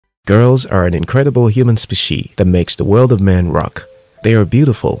Girls are an incredible human species that makes the world of men rock. They are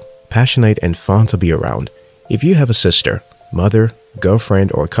beautiful, passionate, and fun to be around. If you have a sister, mother,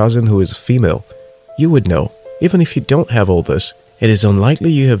 girlfriend, or cousin who is female, you would know. Even if you don't have all this, it is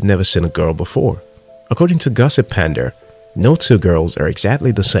unlikely you have never seen a girl before. According to Gossip Panda, no two girls are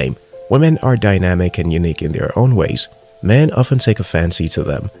exactly the same. Women are dynamic and unique in their own ways. Men often take a fancy to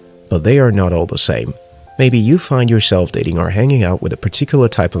them, but they are not all the same. Maybe you find yourself dating or hanging out with a particular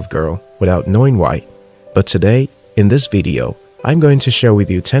type of girl without knowing why. But today, in this video, I'm going to share with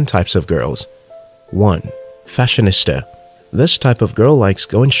you 10 types of girls. 1. Fashionista. This type of girl likes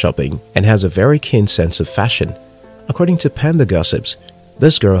going shopping and has a very keen sense of fashion. According to Panda Gossips,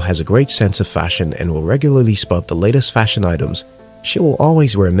 this girl has a great sense of fashion and will regularly spot the latest fashion items. She will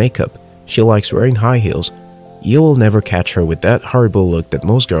always wear makeup. She likes wearing high heels. You will never catch her with that horrible look that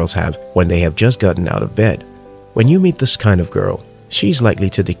most girls have when they have just gotten out of bed. When you meet this kind of girl, she's likely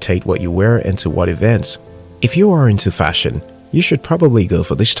to dictate what you wear and to what events. If you are into fashion, you should probably go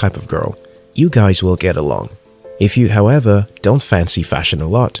for this type of girl. You guys will get along. If you, however, don't fancy fashion a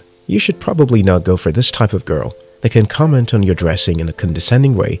lot, you should probably not go for this type of girl. They can comment on your dressing in a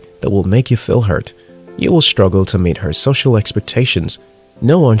condescending way that will make you feel hurt. You will struggle to meet her social expectations.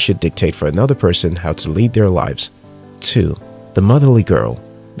 No one should dictate for another person how to lead their lives. 2. The motherly girl.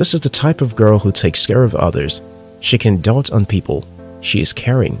 This is the type of girl who takes care of others. She can dote on people. She is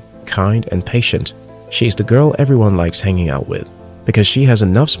caring, kind, and patient. She is the girl everyone likes hanging out with because she has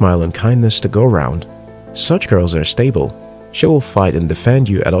enough smile and kindness to go around. Such girls are stable. She will fight and defend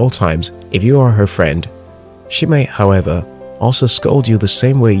you at all times if you are her friend. She may, however, also scold you the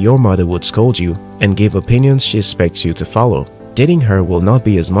same way your mother would scold you and give opinions she expects you to follow. Dating her will not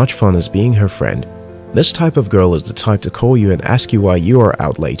be as much fun as being her friend. This type of girl is the type to call you and ask you why you are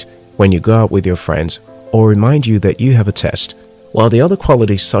out late when you go out with your friends, or remind you that you have a test. While the other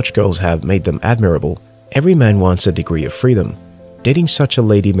qualities such girls have made them admirable, every man wants a degree of freedom. Dating such a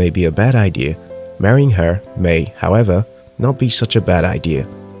lady may be a bad idea. Marrying her may, however, not be such a bad idea.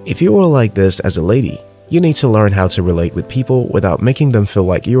 If you are like this as a lady, you need to learn how to relate with people without making them feel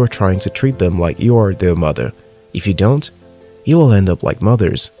like you are trying to treat them like you are their mother. If you don't, you will end up like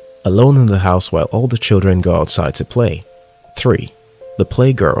mothers, alone in the house while all the children go outside to play. 3. The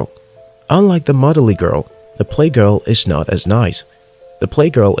playgirl. Unlike the motherly girl, the playgirl is not as nice. The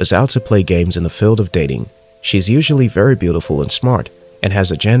playgirl is out to play games in the field of dating. She is usually very beautiful and smart, and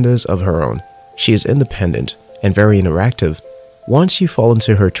has agendas of her own. She is independent and very interactive. Once you fall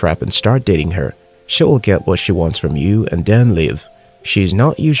into her trap and start dating her, she will get what she wants from you and then leave. She is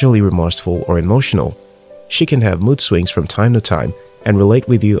not usually remorseful or emotional. She can have mood swings from time to time and relate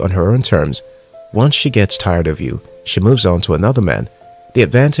with you on her own terms. Once she gets tired of you, she moves on to another man. The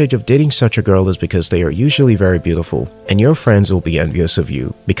advantage of dating such a girl is because they are usually very beautiful, and your friends will be envious of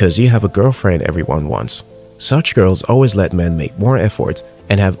you because you have a girlfriend everyone wants. Such girls always let men make more effort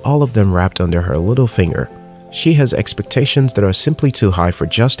and have all of them wrapped under her little finger. She has expectations that are simply too high for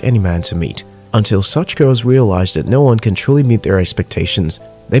just any man to meet. Until such girls realize that no one can truly meet their expectations,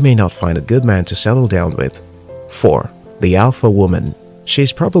 they may not find a good man to settle down with. 4. The alpha woman. She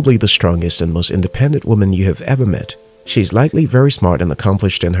is probably the strongest and most independent woman you have ever met. She is likely very smart and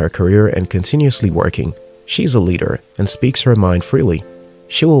accomplished in her career and continuously working. She is a leader and speaks her mind freely.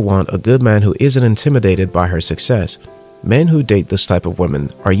 She will want a good man who isn't intimidated by her success. Men who date this type of woman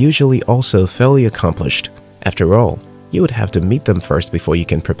are usually also fairly accomplished. After all, you would have to meet them first before you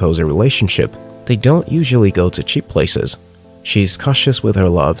can propose a relationship. They don't usually go to cheap places. She is cautious with her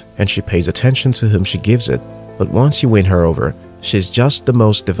love and she pays attention to whom she gives it. But once you win her over, she's just the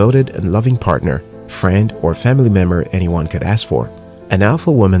most devoted and loving partner, friend, or family member anyone could ask for. An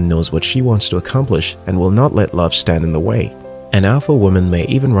alpha woman knows what she wants to accomplish and will not let love stand in the way. An alpha woman may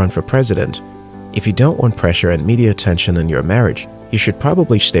even run for president. If you don't want pressure and media attention in your marriage, you should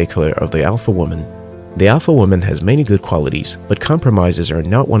probably stay clear of the alpha woman. The alpha woman has many good qualities, but compromises are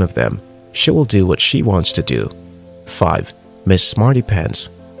not one of them. She will do what she wants to do. 5. Miss Smarty Pants.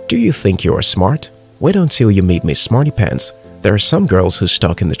 Do you think you are smart? Wait until you meet Miss Smarty Pants. There are some girls whose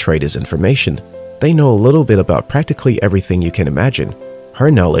stock in the trade is information. They know a little bit about practically everything you can imagine.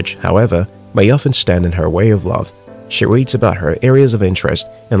 Her knowledge, however, may often stand in her way of love. She reads about her areas of interest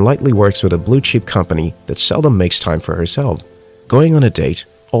and lightly works with a blue-chip company that seldom makes time for herself. Going on a date,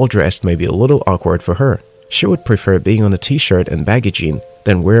 all dressed may be a little awkward for her. She would prefer being on a t-shirt and baggy jean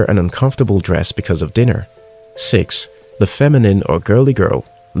than wear an uncomfortable dress because of dinner. 6. The feminine or girly girl.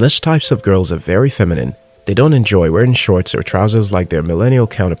 These types of girls are very feminine. They don't enjoy wearing shorts or trousers like their millennial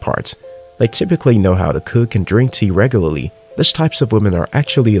counterparts. They typically know how to cook and drink tea regularly. These types of women are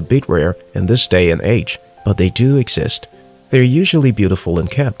actually a bit rare in this day and age, but they do exist. They are usually beautiful and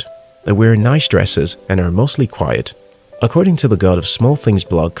kept. They wear nice dresses and are mostly quiet. According to the God of Small Things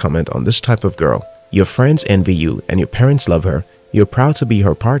blog comment on this type of girl, your friends envy you and your parents love her. You're proud to be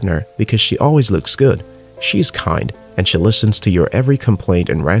her partner because she always looks good. She's kind and she listens to your every complaint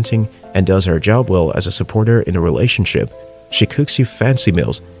and ranting and does her job well as a supporter in a relationship. She cooks you fancy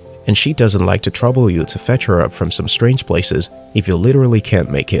meals and she doesn't like to trouble you to fetch her up from some strange places if you literally can't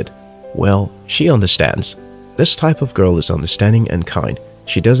make it. Well, she understands. This type of girl is understanding and kind.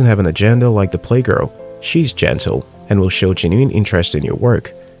 She doesn't have an agenda like the playgirl. She's gentle and will show genuine interest in your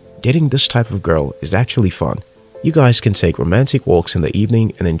work. Dating this type of girl is actually fun. You guys can take romantic walks in the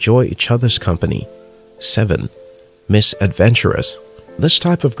evening and enjoy each other's company. 7. Miss Adventurous. This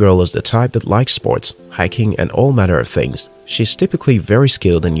type of girl is the type that likes sports, hiking, and all manner of things. She's typically very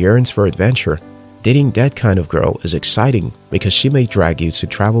skilled and yearns for adventure. Dating that kind of girl is exciting because she may drag you to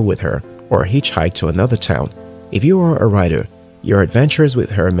travel with her or hitchhike to another town. If you are a writer, your adventures with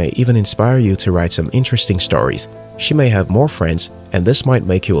her may even inspire you to write some interesting stories. She may have more friends and this might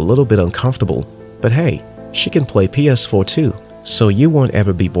make you a little bit uncomfortable. But hey, she can play PS4 too, so you won't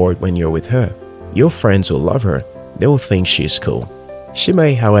ever be bored when you're with her. Your friends will love her. They will think she is cool. She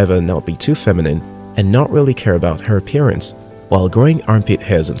may, however, not be too feminine and not really care about her appearance. While growing armpit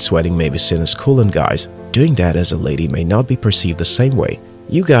hairs and sweating may be seen as cool in guys, doing that as a lady may not be perceived the same way.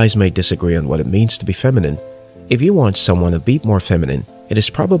 You guys may disagree on what it means to be feminine. If you want someone a bit more feminine, it is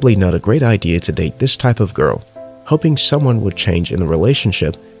probably not a great idea to date this type of girl. Hoping someone would change in a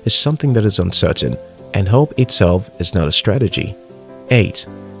relationship is something that is uncertain, and hope itself is not a strategy. 8.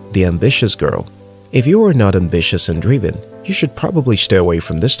 The ambitious girl. If you are not ambitious and driven, you should probably stay away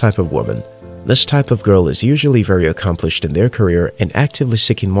from this type of woman. This type of girl is usually very accomplished in their career and actively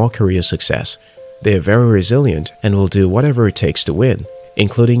seeking more career success. They are very resilient and will do whatever it takes to win,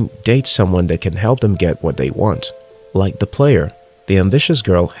 including date someone that can help them get what they want. Like the player, the ambitious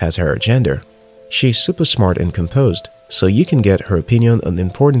girl has her agenda. She is super smart and composed, so you can get her opinion on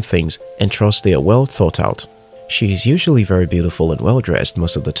important things and trust they are well thought out. She is usually very beautiful and well dressed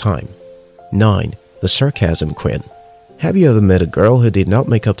most of the time. 9. The sarcasm queen. Have you ever met a girl who did not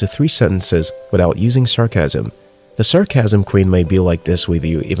make up to 3 sentences without using sarcasm? The sarcasm queen may be like this with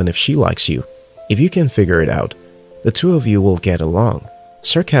you even if she likes you. If you can figure it out, the two of you will get along.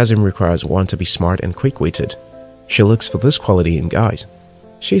 Sarcasm requires one to be smart and quick-witted. She looks for this quality in guys.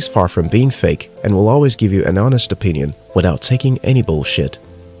 She is far from being fake and will always give you an honest opinion without taking any bullshit.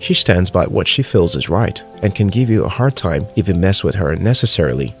 She stands by what she feels is right and can give you a hard time if you mess with her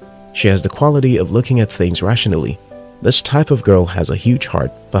unnecessarily. She has the quality of looking at things rationally. This type of girl has a huge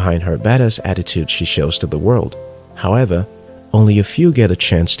heart behind her badass attitude she shows to the world. However, only a few get a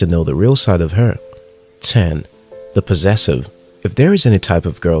chance to know the real side of her. 10. The possessive. If there is any type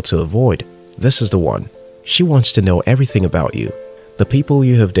of girl to avoid, this is the one. She wants to know everything about you. The people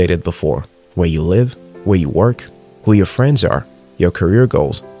you have dated before, where you live, where you work, who your friends are, your career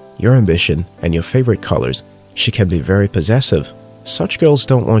goals, your ambition, and your favorite colors. She can be very possessive. Such girls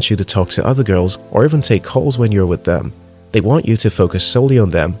don't want you to talk to other girls or even take calls when you're with them. They want you to focus solely on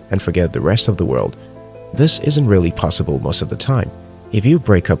them and forget the rest of the world. This isn't really possible most of the time. If you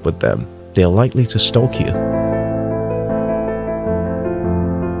break up with them, they are likely to stalk you.